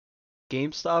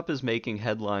GameStop is making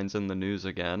headlines in the news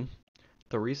again.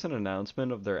 The recent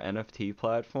announcement of their NFT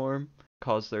platform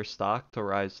caused their stock to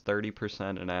rise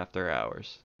 30% in after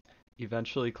hours,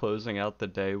 eventually closing out the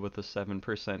day with a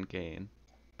 7% gain.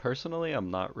 Personally, I'm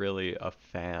not really a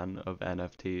fan of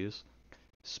NFTs,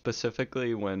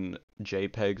 specifically when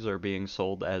JPEGs are being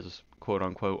sold as quote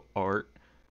unquote art,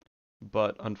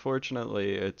 but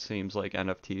unfortunately, it seems like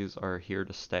NFTs are here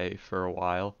to stay for a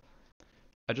while.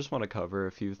 I just want to cover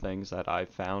a few things that I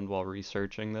found while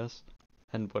researching this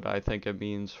and what I think it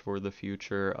means for the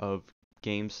future of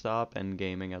GameStop and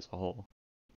gaming as a whole.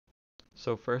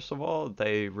 So, first of all,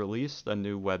 they released a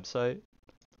new website.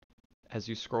 As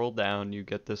you scroll down, you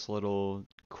get this little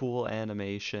cool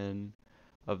animation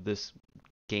of this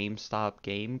GameStop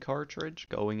game cartridge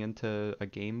going into a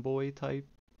Game Boy type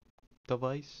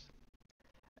device.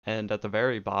 And at the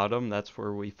very bottom, that's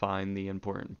where we find the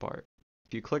important part.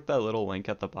 If you click that little link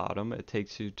at the bottom, it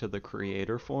takes you to the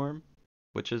creator form,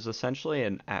 which is essentially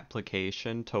an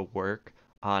application to work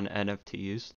on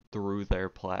NFTs through their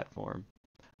platform.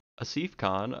 Asif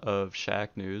Khan of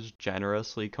Shack News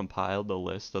generously compiled a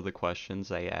list of the questions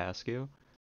they ask you.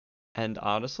 And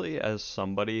honestly, as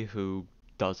somebody who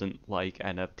doesn't like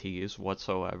NFTs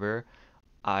whatsoever,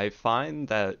 I find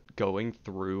that going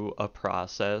through a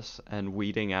process and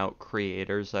weeding out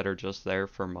creators that are just there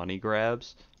for money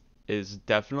grabs is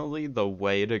definitely the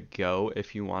way to go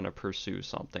if you want to pursue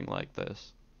something like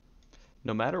this.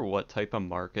 No matter what type of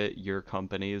market your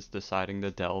company is deciding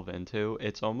to delve into,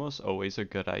 it's almost always a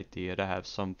good idea to have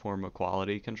some form of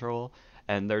quality control,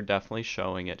 and they're definitely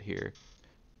showing it here.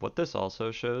 What this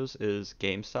also shows is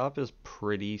GameStop is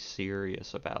pretty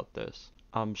serious about this.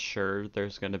 I'm sure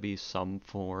there's going to be some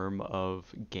form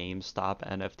of GameStop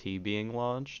NFT being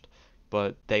launched,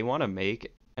 but they want to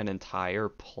make an entire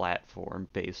platform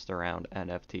based around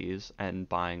NFTs and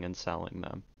buying and selling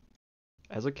them.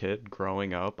 As a kid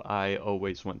growing up, I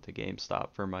always went to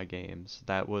GameStop for my games.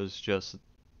 That was just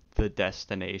the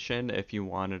destination if you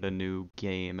wanted a new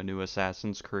game, a new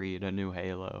Assassin's Creed, a new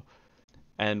Halo.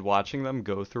 And watching them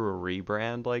go through a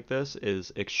rebrand like this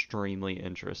is extremely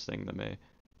interesting to me.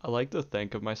 I like to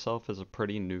think of myself as a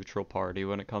pretty neutral party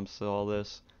when it comes to all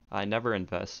this. I never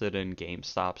invested in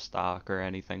GameStop stock or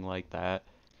anything like that.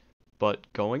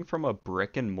 But going from a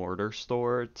brick and mortar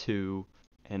store to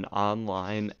an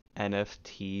online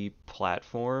NFT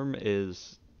platform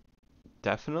is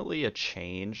definitely a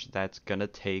change that's gonna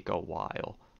take a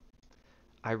while.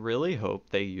 I really hope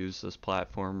they use this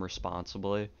platform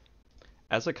responsibly.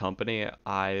 As a company,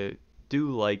 I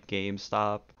do like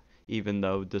GameStop, even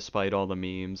though despite all the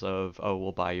memes of, oh,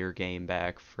 we'll buy your game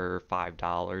back for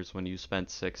 $5 when you spent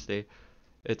 60,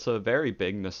 it's a very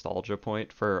big nostalgia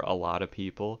point for a lot of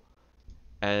people.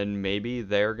 And maybe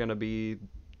they're going to be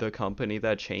the company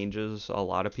that changes a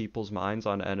lot of people's minds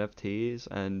on NFTs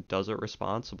and does it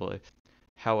responsibly.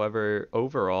 However,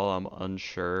 overall, I'm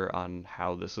unsure on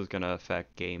how this is going to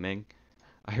affect gaming.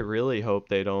 I really hope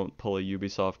they don't pull a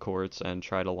Ubisoft Quartz and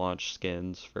try to launch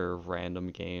skins for random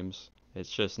games.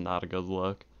 It's just not a good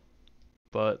look.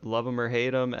 But love 'em or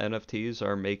hate 'em, NFTs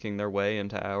are making their way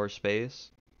into our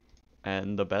space.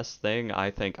 And the best thing I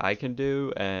think I can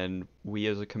do and we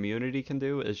as a community can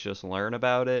do is just learn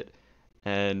about it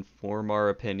and form our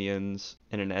opinions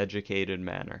in an educated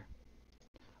manner.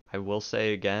 I will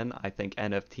say again, I think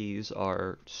NFTs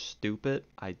are stupid.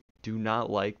 I do not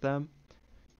like them.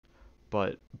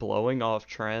 But blowing off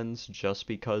trends just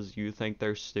because you think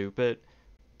they're stupid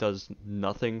does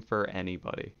nothing for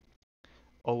anybody.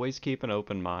 Always keep an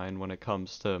open mind when it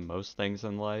comes to most things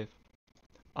in life.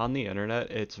 On the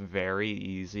internet, it's very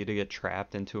easy to get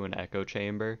trapped into an echo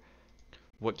chamber.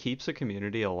 What keeps a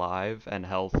community alive and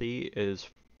healthy is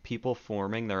people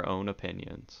forming their own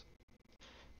opinions.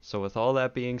 So, with all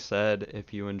that being said,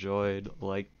 if you enjoyed,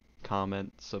 like,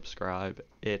 comment, subscribe.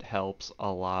 It helps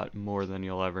a lot more than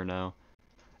you'll ever know.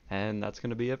 And that's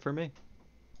going to be it for me.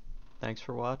 Thanks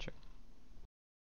for watching.